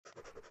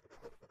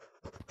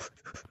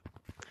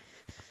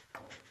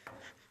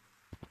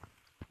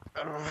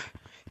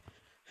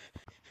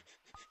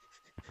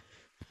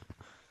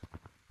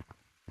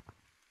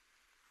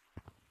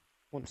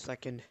1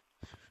 second.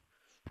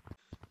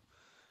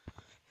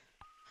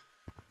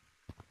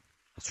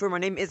 I swear my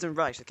name isn't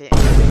right, okay?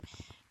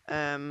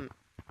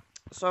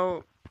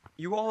 So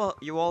you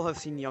all have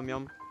seen Yum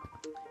Yum.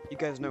 You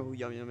guys know who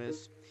Yum Yum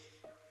is.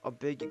 A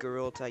big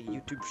gorillatag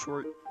YouTube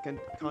short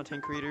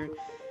content creator.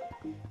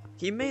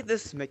 He made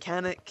this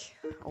mechanic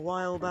a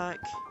while back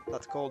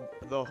that's called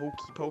the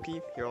Hokey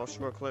Pokey. Here, I'll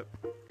show a clip.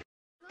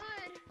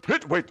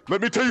 Wait,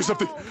 let me tell you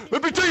something!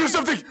 Let me tell you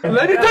something!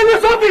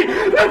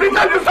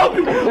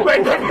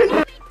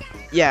 Wait!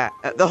 Yeah,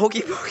 the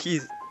Hokey Pokey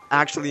is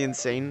actually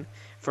insane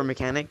for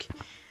mechanic.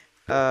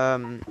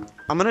 I'm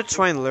gonna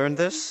try and learn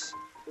this,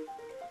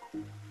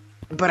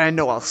 but I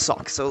know I'll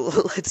suck, so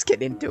let's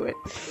get into it.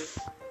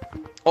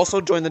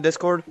 Also, join the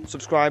Discord,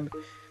 subscribe,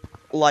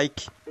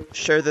 like,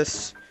 share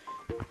this,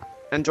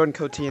 and join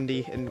code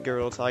TND in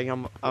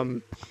gorillatag.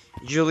 I'm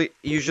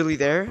usually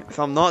there. If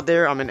I'm not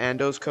there, I'm in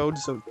Ando's code,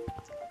 so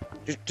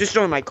just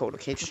join my code,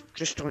 okay?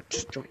 Just join.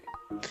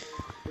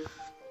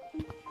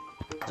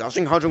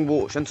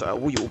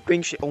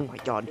 Oh my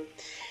god.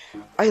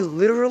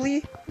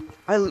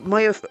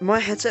 My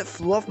headset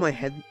flew off my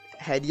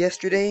head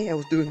yesterday. I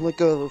was doing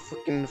like a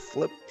fucking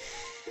flip,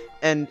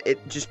 and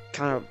it just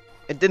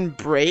it didn't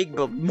break,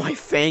 but my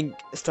fang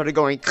started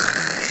going,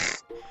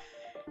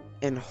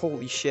 and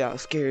holy shit, I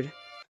was scared.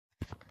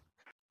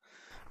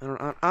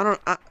 Alright,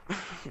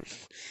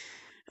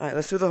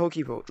 let's do the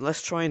Hokey Pokey.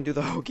 Let's try and do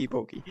the Hokey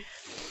Pokey.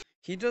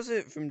 He does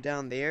it from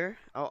down there.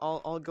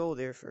 I'll go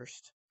there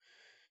first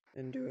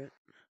and do it.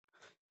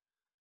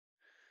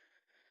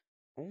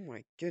 Oh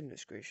my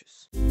goodness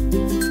gracious.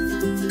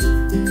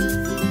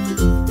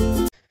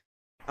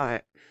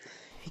 Alright.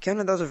 He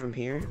kinda does it from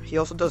here. He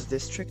also does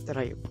this trick that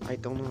I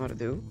don't know how to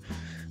do.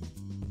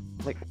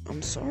 Like,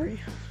 I'm sorry.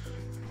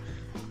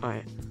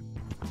 Alright.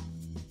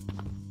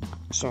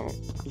 So,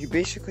 you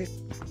basically...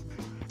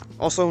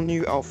 Also,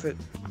 new outfit.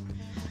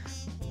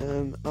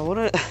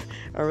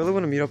 I really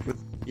wanna meet up with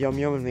Yum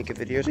Yum and make a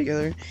video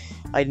together.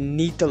 I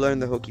need to learn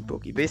the Hokey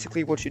Pokey.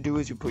 Basically, what you do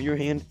is you put your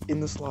hand in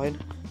the slide,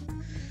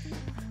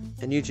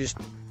 and you just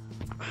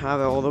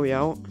have it all the way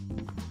out,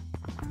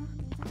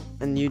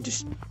 and you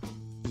just,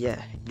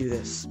 yeah, do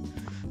this.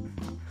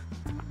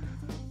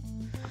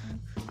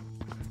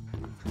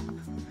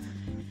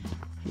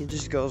 He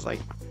just goes like,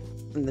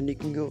 and then you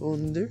can go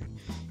under,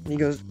 and he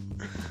goes,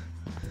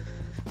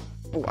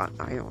 oh,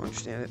 I don't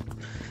understand it.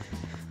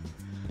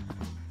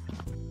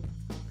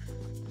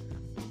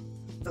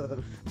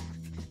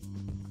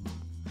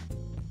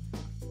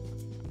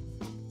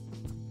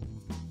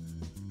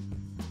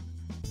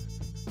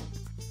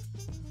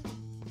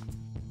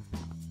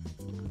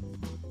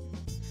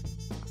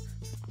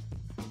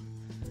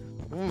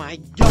 Oh my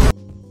god!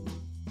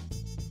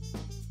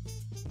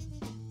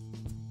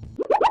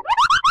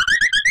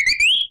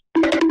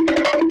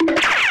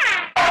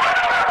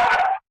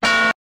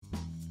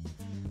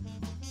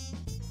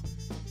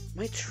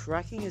 My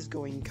tracking is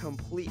going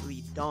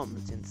completely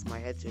dumb since my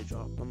headset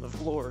dropped on the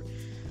floor.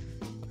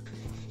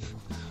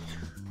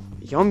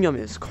 Yum Yum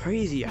is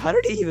crazy. How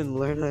did he even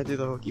learn how to do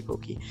the Hokey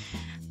Pokey?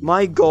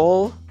 My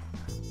goal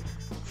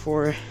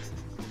for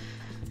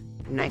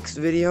next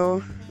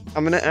video,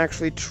 I'm gonna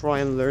actually try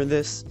and learn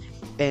this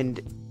and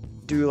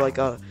do like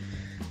a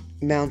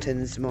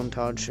mountains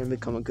montage and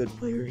become a good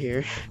player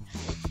here.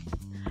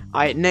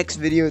 Alright, next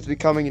video is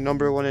becoming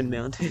 #1 in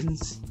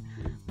mountains.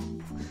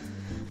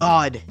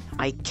 God,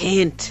 I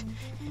can't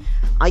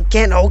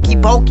Hokey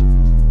Pokey.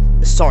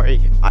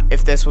 Sorry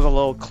if this was a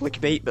little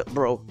clickbait, but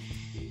bro,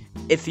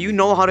 if you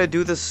know how to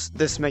do this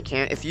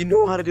mechanic, if you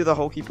know how to do the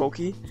Hokey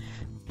Pokey,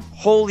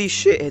 holy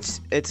shit,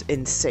 it's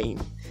insane.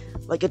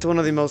 Like, it's one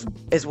of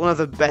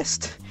the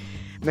best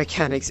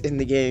mechanics in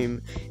the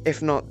game,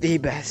 if not the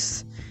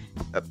best,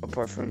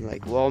 apart from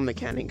like wall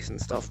mechanics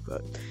and stuff,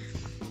 but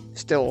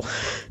still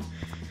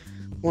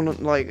one of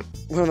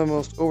the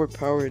most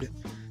overpowered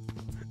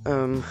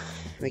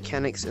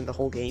mechanics in the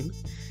whole game.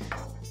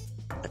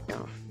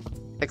 Yeah,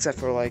 except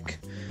for like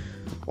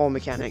wall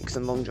mechanics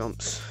and long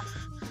jumps,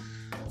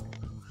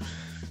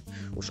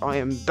 which I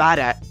am bad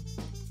at.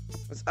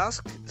 Let's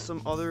ask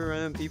some other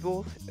random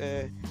people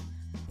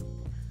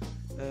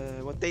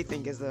what they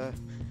think is the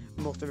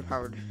most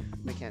overpowered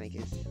mechanic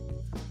is.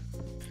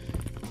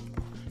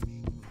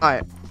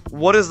 Alright,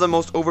 what is the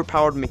most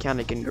overpowered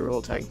mechanic in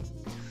gorillatag?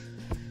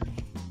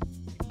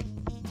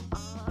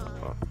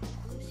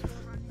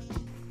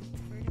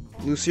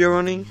 Lucia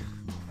running?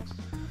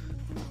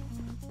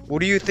 What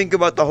do you think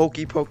about the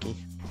Hokey Pokey?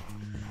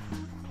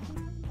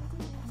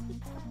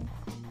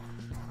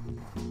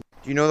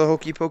 Do you know the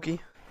Hokey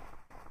Pokey?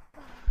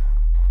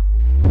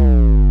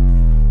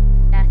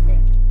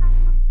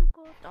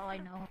 I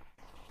know.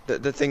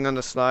 The thing on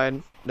the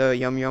slide, the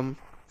Yum Yum.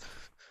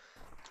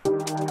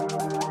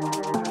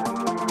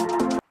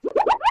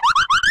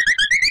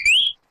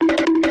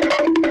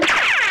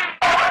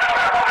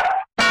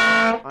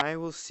 I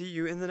will see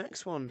you in the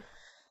next one.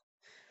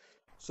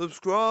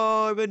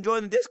 Subscribe and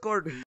join the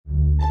Discord.